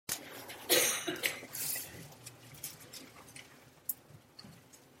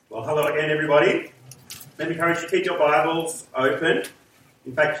Well, hello again, everybody. Let me encourage you to keep your Bibles open.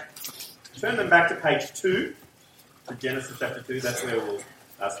 In fact, turn them back to page 2, to Genesis chapter 2. That's where we'll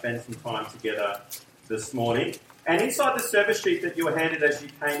spend some time together this morning. And inside the service sheet that you were handed as you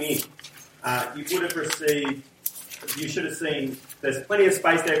came in, you should have seen, there's plenty of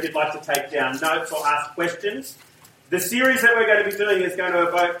space there if you'd like to take down notes or ask questions. The series that we're going to be doing is going to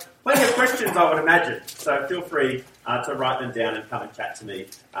evoke plenty of questions, I would imagine. So feel free to write them down and come and chat to me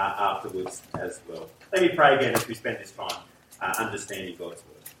afterwards as well. Let me pray again as we spend this time understanding God's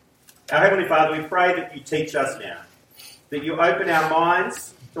Word. Our Heavenly Father, we pray that you teach us now, that you open our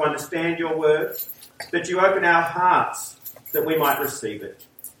minds to understand your Word, that you open our hearts that we might receive it,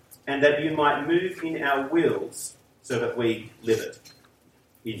 and that you might move in our wills so that we live it.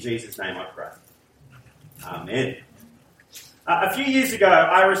 In Jesus' name I pray. Amen. A few years ago,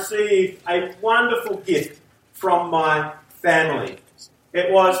 I received a wonderful gift from my family.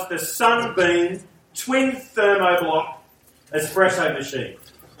 It was the Sunbeam Twin Thermoblock Espresso Machine.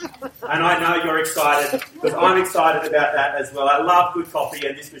 And I know you're excited, because I'm excited about that as well. I love good coffee,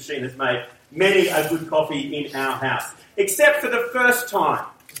 and this machine has made many a good coffee in our house. Except for the first time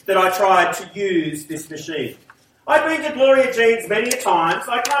that I tried to use this machine. I've been to Gloria Jean's many a times.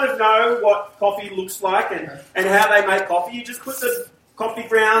 I kind of know what coffee looks like and how they make coffee. You just put the coffee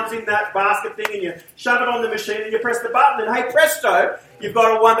grounds in that basket thing and you shove it on the machine and you press the button and hey presto, you've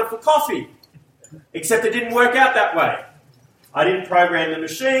got a wonderful coffee. Except it didn't work out that way. I didn't program the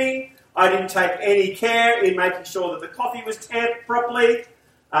machine. I didn't take any care in making sure that the coffee was tamped properly.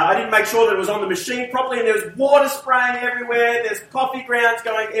 I didn't make sure that it was on the machine properly, and there was water spraying everywhere, there's coffee grounds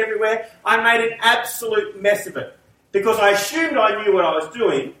going everywhere. I made an absolute mess of it because I assumed I knew what I was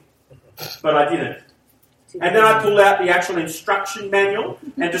doing, but I didn't. And then I pulled out the actual instruction manual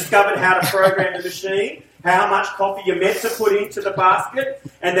and discovered how to program the machine, how much coffee you're meant to put into the basket,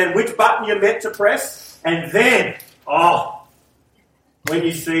 and then which button you're meant to press. And then, when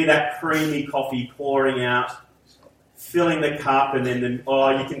you see that creamy coffee pouring out, filling the cup, and then you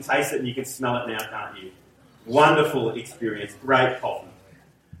can taste it and you can smell it now, can't you? Wonderful experience, great coffee.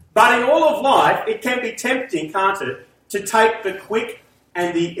 But in all of life, it can be tempting, can't it, to take the quick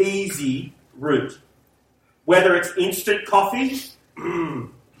and the easy route. Whether it's instant coffee, takeaway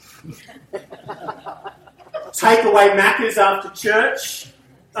Macca's after church.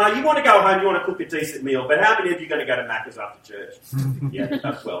 You want to go home, you want to cook a decent meal, but how many of you are going to go to Macca's after church? Yeah,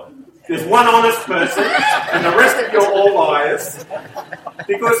 well, there's one honest person, and the rest of you are all liars,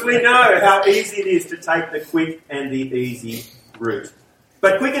 because we know how easy it is to take the quick and the easy route.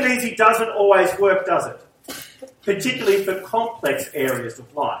 But quick and easy doesn't always work, does it? Particularly for complex areas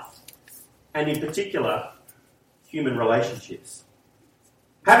of life, and in particular, human relationships.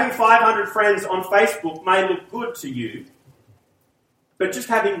 Having 500 friends on Facebook may look good to you, but just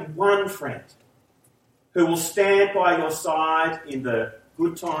having one friend who will stand by your side in the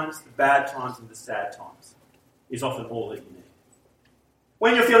good times, the bad times, and the sad times is often all that you need.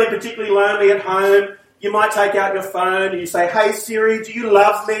 When you're feeling particularly lonely at home, you might take out your phone and you say, "Hey Siri, do you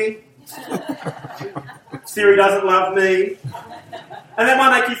love me?" Siri doesn't love me. And that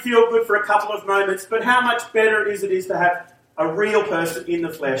might make you feel good for a couple of moments, but how much better is it to have a real person in the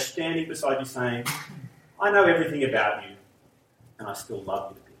flesh standing beside you saying, "I know everything about you, and I still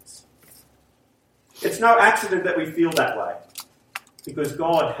love you to bits." It's no accident that we feel that way, because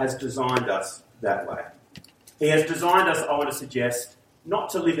God has designed us that way. He has designed us, I want to suggest,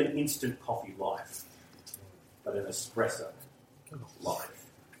 not to live an instant coffee life, but an espresso life.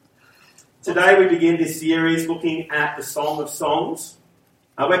 Today we begin this series looking at the Song of Songs.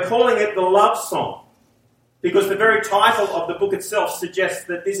 We're calling it the Love Song, because the very title of the book itself suggests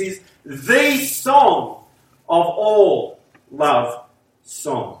that this is the song of all love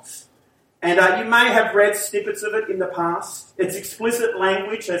songs. And you may have read snippets of it in the past. Its explicit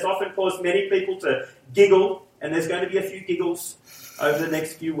language has often caused many people to giggle, and there's going to be a few giggles over the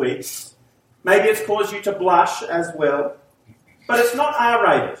next few weeks. Maybe it's caused you to blush as well. But it's not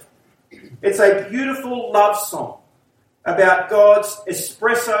R-rated. It's a beautiful love song about God's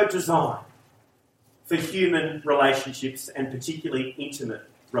espresso design for human relationships, and particularly intimate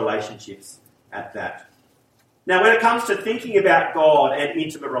relationships at that. Now, when it comes to thinking about God and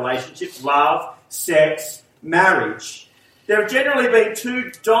intimate relationships, love, sex, marriage, there have generally been two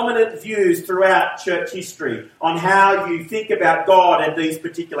dominant views throughout church history on how you think about God and these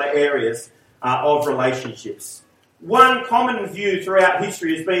particular areas of relationships. One common view throughout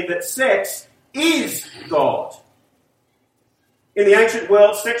history has been that sex is God. In the ancient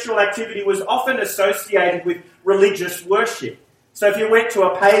world, sexual activity was often associated with religious worship. So if you went to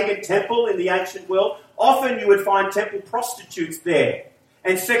a pagan temple in the ancient world, often you would find temple prostitutes there.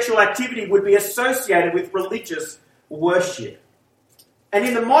 and sexual activity would be associated with religious worship. And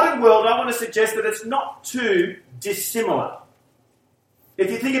in the modern world, I want to suggest that it's not too dissimilar.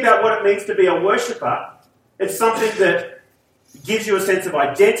 If you think about what it means to be a worshipper, it's something that gives you a sense of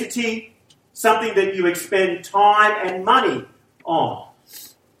identity, something that you expend time and money on.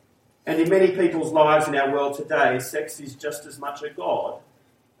 And in many people's lives in our world today, sex is just as much a god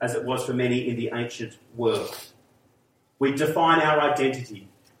as it was for many in the ancient world. We define our identity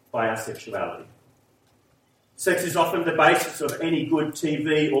by our sexuality. Sex is often the basis of any good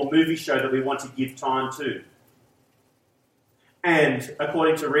TV or movie show that we want to give time to. And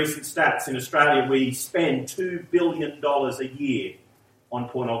according to recent stats in Australia, we spend $2 billion a year on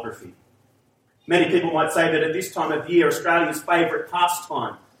pornography. Many people might say that at this time of year, Australia's favourite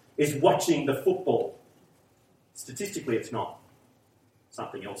pastime is watching the football. Statistically, it's not.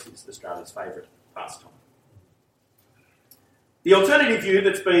 Something else is Australia's favourite pastime. The alternative view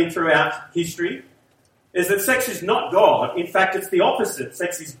that's been throughout history is that sex is not God. In fact, it's the opposite.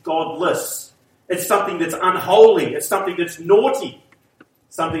 Sex is godless. It's something that's unholy. It's something that's naughty.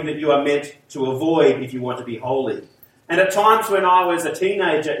 Something that you are meant to avoid if you want to be holy. And at times when I was a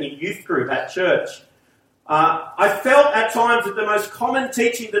teenager in youth group at church, I felt at times that the most common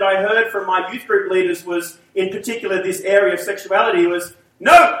teaching that I heard from my youth group leaders was, in particular, this area of sexuality was,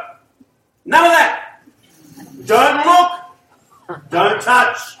 no, none of that. Don't look, don't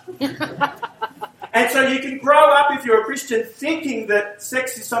touch. And so you can grow up, if you're a Christian, thinking that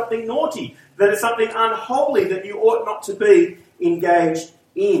sex is something naughty, that it's something unholy that you ought not to be engaged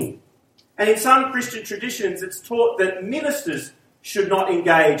in. And in some Christian traditions, it's taught that ministers should not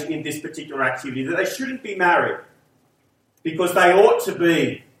engage in this particular activity, that they shouldn't be married, because they ought to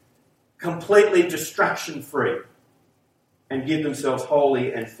be completely distraction-free and give themselves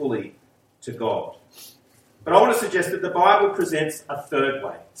wholly and fully to God. But I want to suggest that the Bible presents a third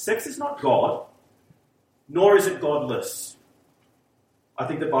way. Sex is not God, nor is it godless. I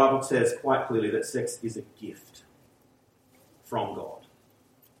think the Bible says quite clearly that sex is a gift from God.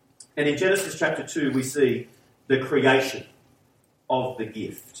 And in Genesis chapter 2, we see the creation of the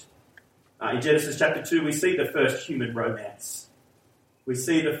gift. In Genesis chapter 2, we see the first human romance. We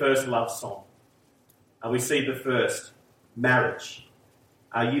see the first love song. We see the first marriage.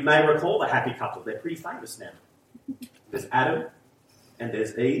 You may recall the happy couple. They're pretty famous now. There's Adam and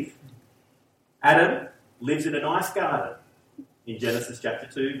there's Eve. Adam lives in a nice garden in Genesis chapter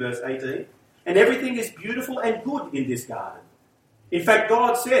 2, verse 18. And everything is beautiful and good in this garden. In fact,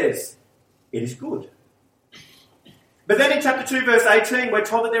 God says it is good. But then in chapter 2, verse 18, we're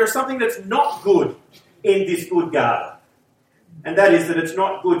told that there is something that's not good in this good garden. And that is that it's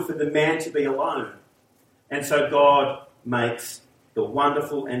not good for the man to be alone. And so God makes the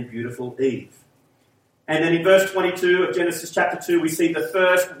wonderful and beautiful Eve. And then in verse 22 of Genesis chapter 2, we see the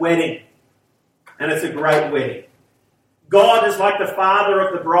first wedding. And it's a great wedding. God is like the father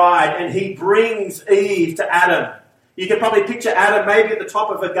of the bride, and he brings Eve to Adam. You can probably picture Adam maybe at the top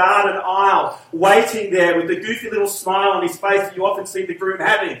of a garden aisle, waiting there with the goofy little smile on his face that you often see the groom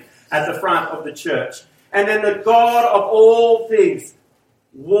having at the front of the church. And then the God of all things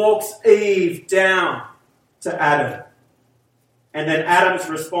walks Eve down to Adam. And then Adam's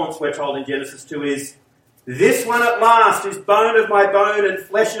response, we're told in Genesis 2, is, "This one at last is bone of my bone and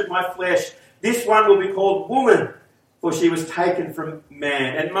flesh of my flesh. This one will be called woman, for she was taken from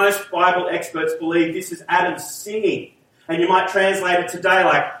man." And most Bible experts believe this is Adam singing. And you might translate it today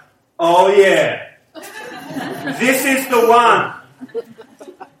like, "Oh yeah, this is the one.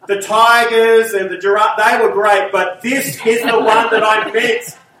 The tigers and the giraffe, they were great, but this is the one that I'm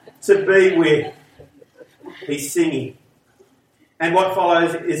meant to be with." He's singing. And what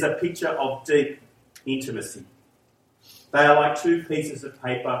follows is a picture of deep intimacy. They are like two pieces of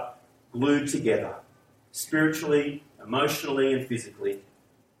paper glued together, spiritually, emotionally, and physically.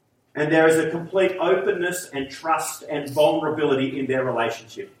 And there is a complete openness and trust and vulnerability in their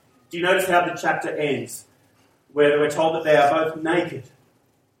relationship. Do you notice how the chapter ends, where we're told that they are both naked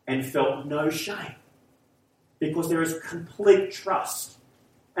and felt no shame? Because there is complete trust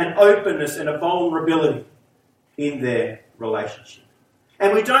and openness and a vulnerability in their relationship.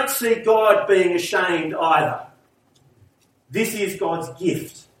 And we don't see God being ashamed either. This is God's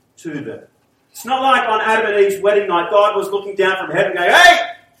gift to them. It's not like on Adam and Eve's wedding night, God was looking down from heaven going,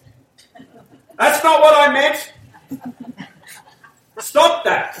 "Hey, that's not what I meant. Stop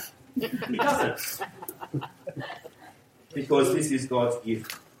that." He doesn't. Because this is God's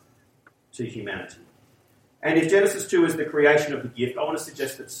gift to humanity. And if Genesis 2 is the creation of the gift, I want to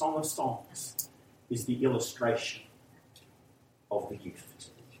suggest that Song of Songs is the illustration of the gift.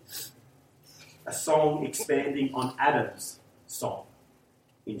 A song expanding on Adam's song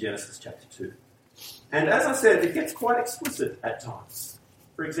in Genesis chapter 2. And as I said, it gets quite explicit at times.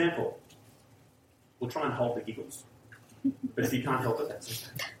 For example, we'll try and hold the giggles. But if you can't help it, that's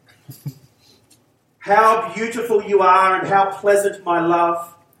okay. How beautiful you are and how pleasant, my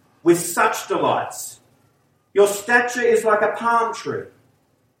love, with such delights. Your stature is like a palm tree.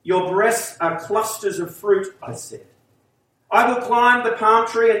 Your breasts are clusters of fruit, I said. I will climb the palm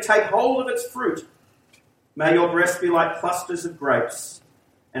tree and take hold of its fruit. May your breasts be like clusters of grapes,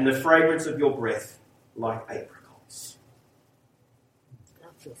 and the fragrance of your breath like apricots. I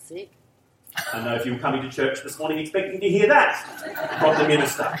feel sick. I know if you were coming to church this morning expecting to hear that from the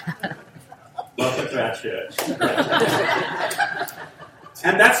minister. Welcome to our church.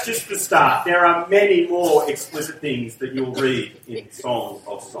 And that's just the start. There are many more explicit things that you'll read in Song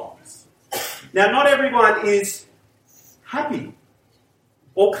of Songs. Now, not everyone is happy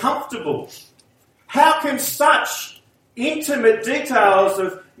or comfortable. How can such intimate details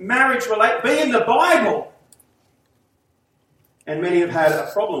of marriage be in the Bible? And many have had a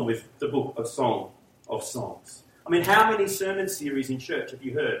problem with the book of Song of Songs. I mean, how many sermon series in church have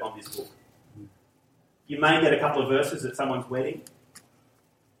you heard on this book? You may get a couple of verses at someone's wedding,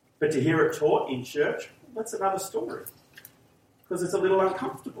 but to hear it taught in church, that's another story, because it's a little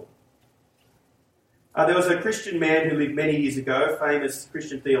uncomfortable. There was a Christian man who lived many years ago, famous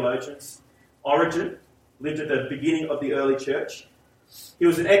Christian theologians. Origen lived at the beginning of the early church. He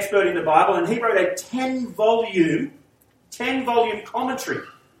was an expert in the Bible, and he wrote a 10-volume commentary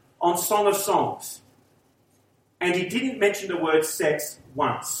on Song of Songs. And he didn't mention the word sex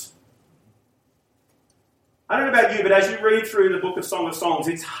once. I don't know about you, but as you read through the book of Song of Songs,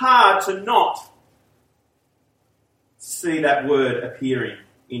 it's hard to not see that word appearing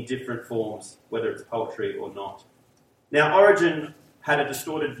in different forms, whether it's poetry or not. Now, Origen had a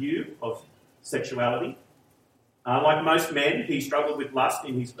distorted view of sexuality. Like most men, he struggled with lust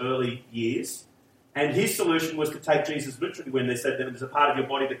in his early years, and his solution was to take Jesus literally when they said that there's a part of your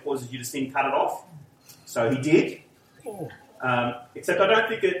body that causes you to sin, cut it off. So he did. Except I don't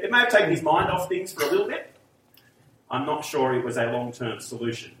think it may have taken his mind off things for a little bit. I'm not sure it was a long-term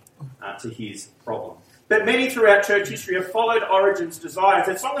solution to his problem. But many throughout church history have followed Origen's desires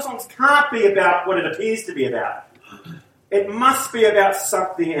that Song of Songs can't be about what it appears to be about. It must be about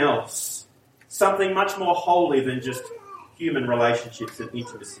something else, something much more holy than just human relationships and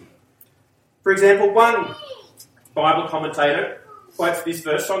intimacy. For example, one Bible commentator quotes this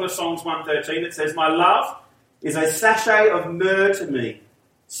verse, Song of Songs 1:13, that says, "My love is a sachet of myrrh to me,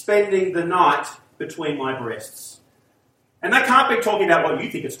 spending the night between my breasts." And that can't be talking about what you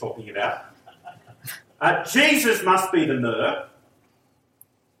think it's talking about. Jesus must be the myrrh,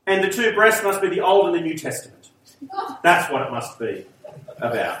 and the two breasts must be the Old and the New Testament. That's what it must be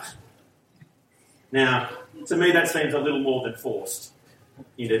about. Now, to me that seems a little more than forced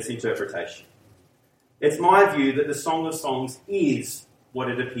in its interpretation. It's my view that the Song of Songs is what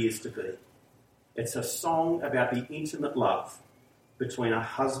it appears to be. It's a song about the intimate love between a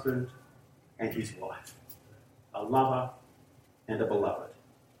husband and his wife, a lover and a beloved.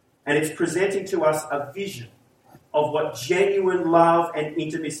 And it's presenting to us a vision of what genuine love and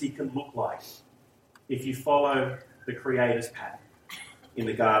intimacy can look like if you follow the Creator's pattern in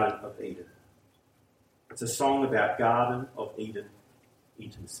the Garden of Eden. It's a song about Garden of Eden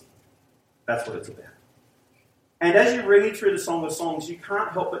intimacy. That's what it's about. And as you read through the Song of Songs, you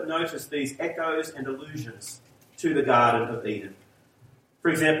can't help but notice these echoes and allusions to the Garden of Eden. For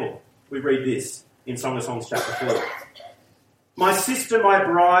example, we read this in Song of Songs chapter 4. "My sister, my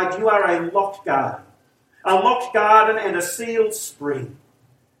bride, you are a locked garden and a sealed spring.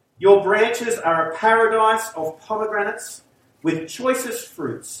 Your branches are a paradise of pomegranates with choicest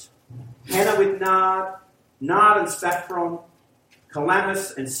fruits, henna with nard and saffron,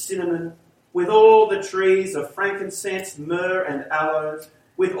 calamus and cinnamon, with all the trees of frankincense, myrrh and aloes,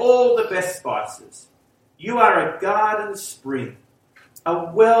 with all the best spices. You are a garden spring,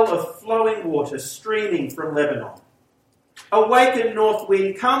 a well of flowing water streaming from Lebanon. Awaken, north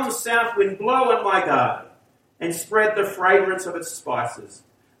wind, come, south wind, blow on my garden, and spread the fragrance of its spices.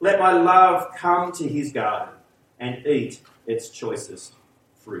 Let my love come to his garden and eat its choicest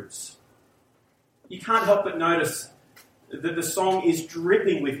fruits." You can't help but notice that the song is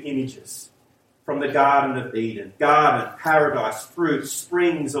dripping with images from the Garden of Eden. Garden, paradise, fruits,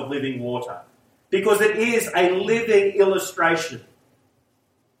 springs of living water. Because it is a living illustration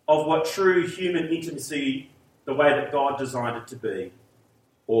of what true human intimacy, the way that God designed it to be,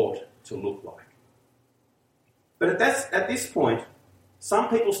 ought to look like. But at this point, some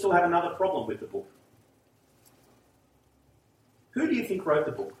people still have another problem with the book. Who do you think wrote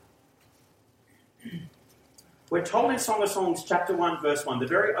the book? We're told in Song of Songs, chapter 1, verse 1, the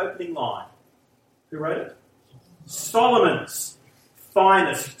very opening line. Who wrote it? Solomon's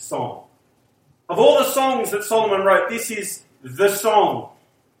finest song. Of all the songs that Solomon wrote, this is the song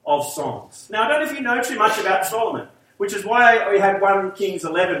of songs. Now, I don't know if you know too much about Solomon, which is why we had 1 Kings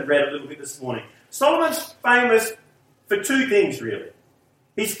 11 read a little bit this morning. Solomon's famous for two things, really.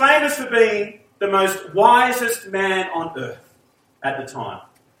 He's famous for being the most wisest man on earth at the time.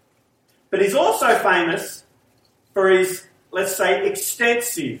 But he's also famous for his, let's say,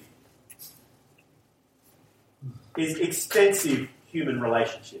 extensive human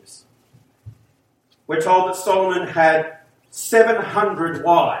relationships. We're told that Solomon had 700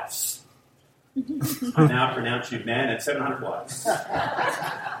 wives. I now pronounce you man and 700 wives.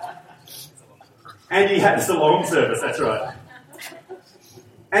 And he had, it's a long service, that's right.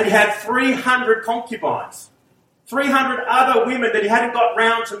 And he had 300 concubines. 300 other women that he hadn't got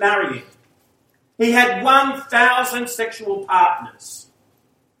round to marrying. He had 1,000 sexual partners.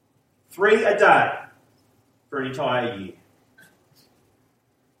 3 a day for an entire year.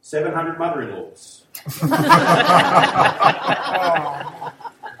 700 mother-in-laws.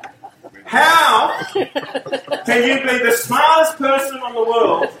 How can you be the smartest person on the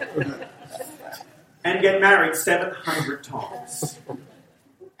world and get married 700 times?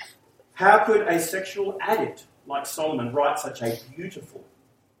 How could a sexual addict like Solomon write such a beautiful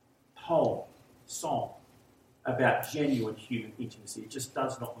poem, song about genuine human intimacy? It just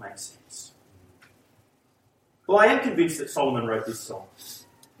does not make sense. Well, I am convinced that Solomon wrote this song.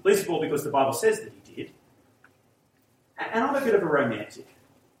 Least of all because the Bible says that he did. And I'm a bit of a romantic.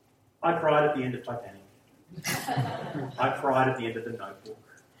 I cried at the end of Titanic. I cried at the end of The Notebook.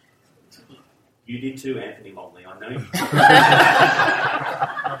 You did too, Anthony Longley, I know you.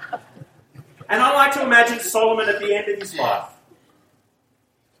 And I like to imagine Solomon at the end of his life,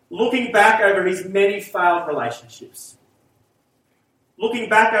 looking back over his many failed relationships, looking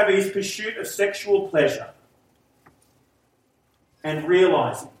back over his pursuit of sexual pleasure, and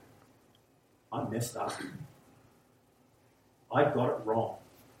realising, I messed up. I got it wrong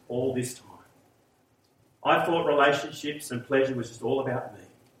all this time. I thought relationships and pleasure was just all about me.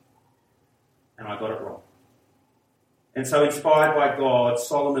 And I got it wrong. And so, inspired by God,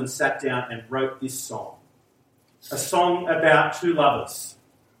 Solomon sat down and wrote this song. A song about two lovers.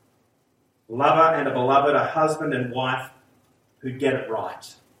 A lover and a beloved, a husband and wife who get it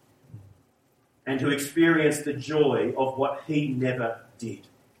right. And who experience the joy of what he never did.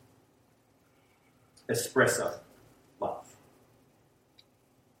 Espresso love.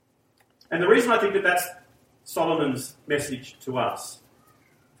 And the reason I think that that's Solomon's message to us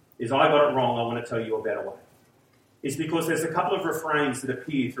is I got it wrong, I want to tell you a better way. Is because there's a couple of refrains that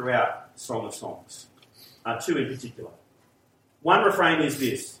appear throughout Song of Songs. 2 in particular. One refrain is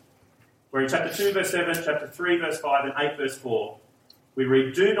this, where in chapter 2 verse 7, chapter 3 verse 5 and 8 verse 4, we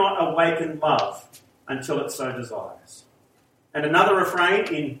read, do not awaken love until it so desires. And another refrain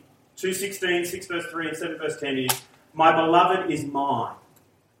in 2:16, 6 verse 3 and 7 verse 10 is, my beloved is mine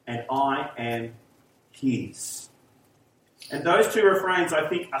and I am his. And those two refrains, I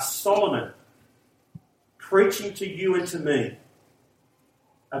think, are Solomon preaching to you and to me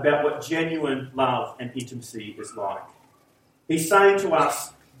about what genuine love and intimacy is like. He's saying to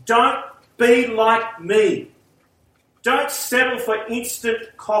us, don't be like me. Don't settle for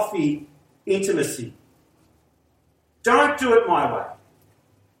instant coffee intimacy. Don't do it my way.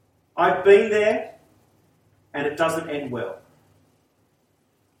 I've been there and it doesn't end well.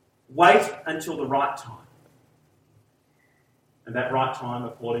 Wait until the right time. And that right time,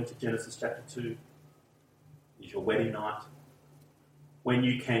 according to Genesis chapter 2, is your wedding night, when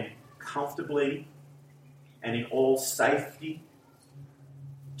you can comfortably and in all safety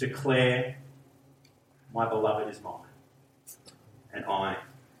declare, my beloved is mine, and I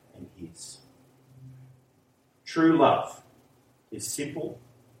am his. True love is simple,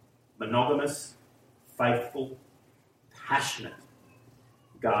 monogamous, faithful, passionate,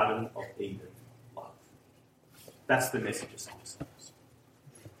 Garden of Eden love. That's the message of Song of Songs.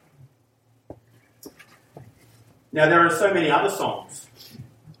 Now, there are so many other songs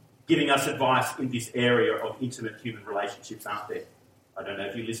giving us advice in this area of intimate human relationships, aren't there? I don't know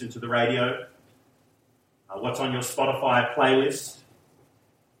if you listen to the radio. What's on your Spotify playlist?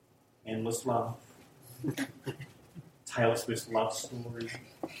 Endless Love. Taylor Swift's Love Story.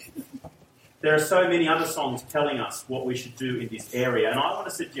 There are so many other songs telling us what we should do in this area, and I want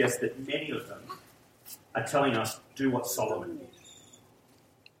to suggest that many of them are telling us, do what Solomon did.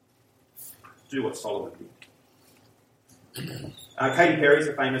 Do what Solomon did. Katy Perry is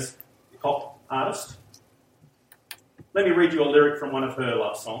a famous pop artist. Let me read you a lyric from one of her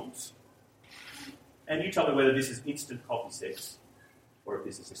love songs. And you tell me whether this is instant coffee sex or if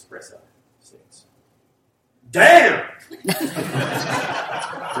this is espresso sex. Damn!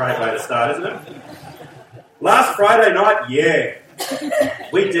 Great way to start, isn't it? Last Friday night, yeah.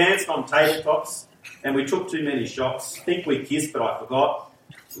 We danced on tabletops and we took too many shots. Think we kissed, but I forgot.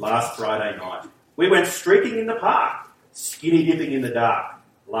 Last Friday night. We went streaking in the park, skinny dipping in the dark.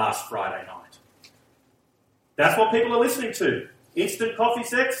 Last Friday night. That's what people are listening to. Instant coffee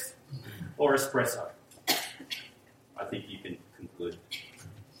sex or espresso? I think you can conclude.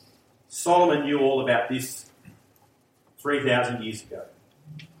 Solomon knew all about this 3,000 years ago.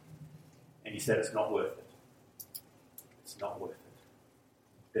 And he said it's not worth it. It's not worth it.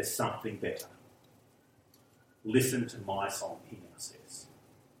 There's something better. Listen to my song, he now says.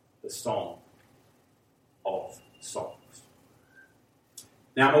 The Song of Songs.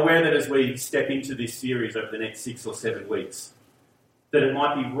 Now, I'm aware that as we step into this series over the next 6 or 7 weeks, that it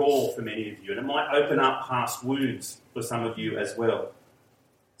might be raw for many of you, and it might open up past wounds for some of you as well.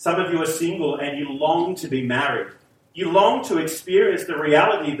 Some of you are single and you long to be married. You long to experience the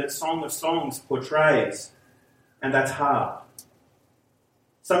reality that Song of Songs portrays, and that's hard.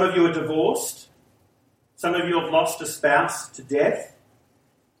 Some of you are divorced. Some of you have lost a spouse to death,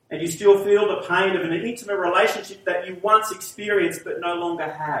 and you still feel the pain of an intimate relationship that you once experienced but no longer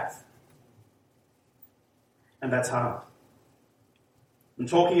have. And that's hard. I'm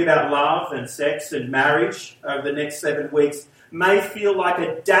talking about love and sex and marriage over the next 7 weeks may feel like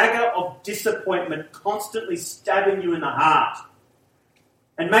a dagger of disappointment constantly stabbing you in the heart.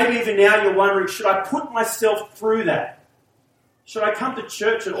 And maybe even now you're wondering, should I put myself through that? Should I come to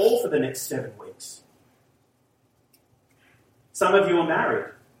church at all for the next 7 weeks? Some of you are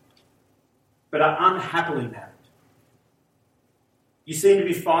married, but are unhappily married. You seem to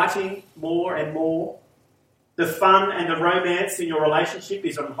be fighting more and more. The fun and the romance in your relationship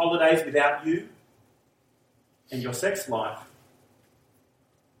is on holidays without you. And your sex life,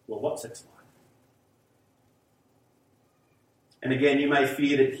 well, what sex life? And again, you may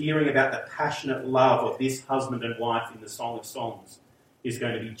fear that hearing about the passionate love of this husband and wife in the Song of Songs is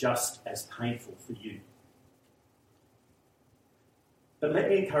going to be just as painful for you. But let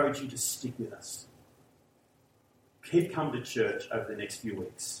me encourage you to stick with us. Keep coming to church over the next few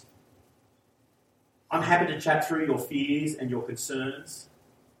weeks. I'm happy to chat through your fears and your concerns.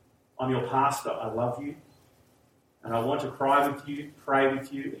 I'm your pastor. I love you. And I want to cry with you, pray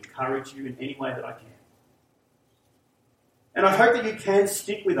with you, encourage you in any way that I can. And I hope that you can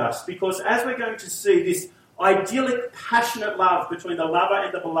stick with us, because as we're going to see, this idyllic, passionate love between the lover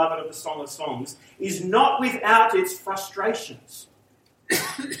and the beloved of the Song of Songs is not without its frustrations.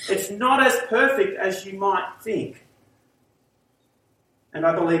 It's not as perfect as you might think. And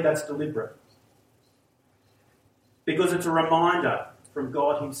I believe that's deliberate. Because it's a reminder from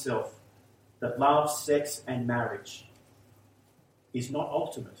God himself that love, sex and marriage is not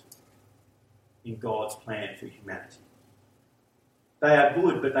ultimate in God's plan for humanity. They are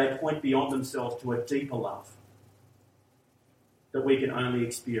good, but they point beyond themselves to a deeper love that we can only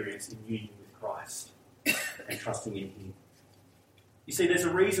experience in union with Christ and trusting in him. You see, there's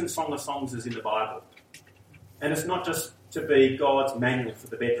a reason Song of Songs is in the Bible. And it's not just to be God's manual for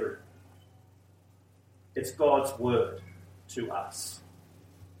the bedroom. It's God's word to us.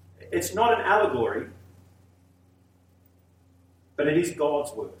 It's not an allegory, but it is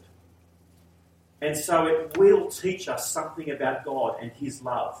God's word. And so it will teach us something about God and his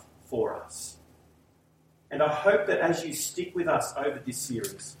love for us. And I hope that as you stick with us over this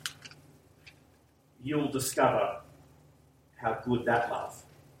series, you'll discover how good that love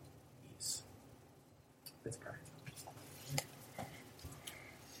is. Let's pray.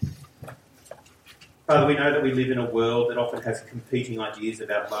 Father, we know that we live in a world that often has competing ideas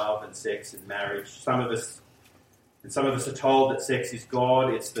about love and sex and marriage. Some of us are told that sex is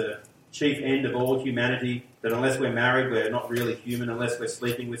God. It's the chief end of all humanity, that unless we're married, we're not really human. Unless we're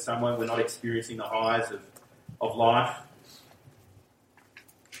sleeping with someone, we're not experiencing the highs of life.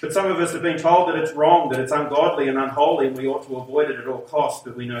 But some of us have been told that it's wrong, that it's ungodly and unholy, and we ought to avoid it at all costs,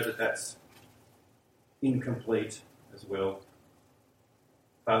 but we know that that's incomplete as well.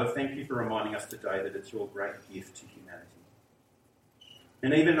 Father, thank you for reminding us today that it's your great gift to humanity.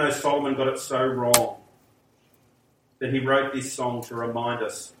 And even though Solomon got it so wrong, that he wrote this song to remind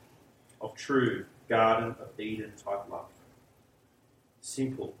us of true Garden of Eden type love.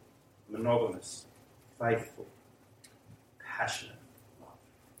 Simple, monogamous, faithful, passionate love.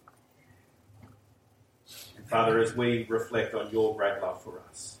 And Father, as we reflect on your great love for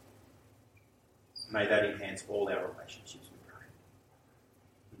us, may that enhance all our relationships, we pray.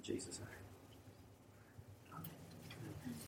 In Jesus' name.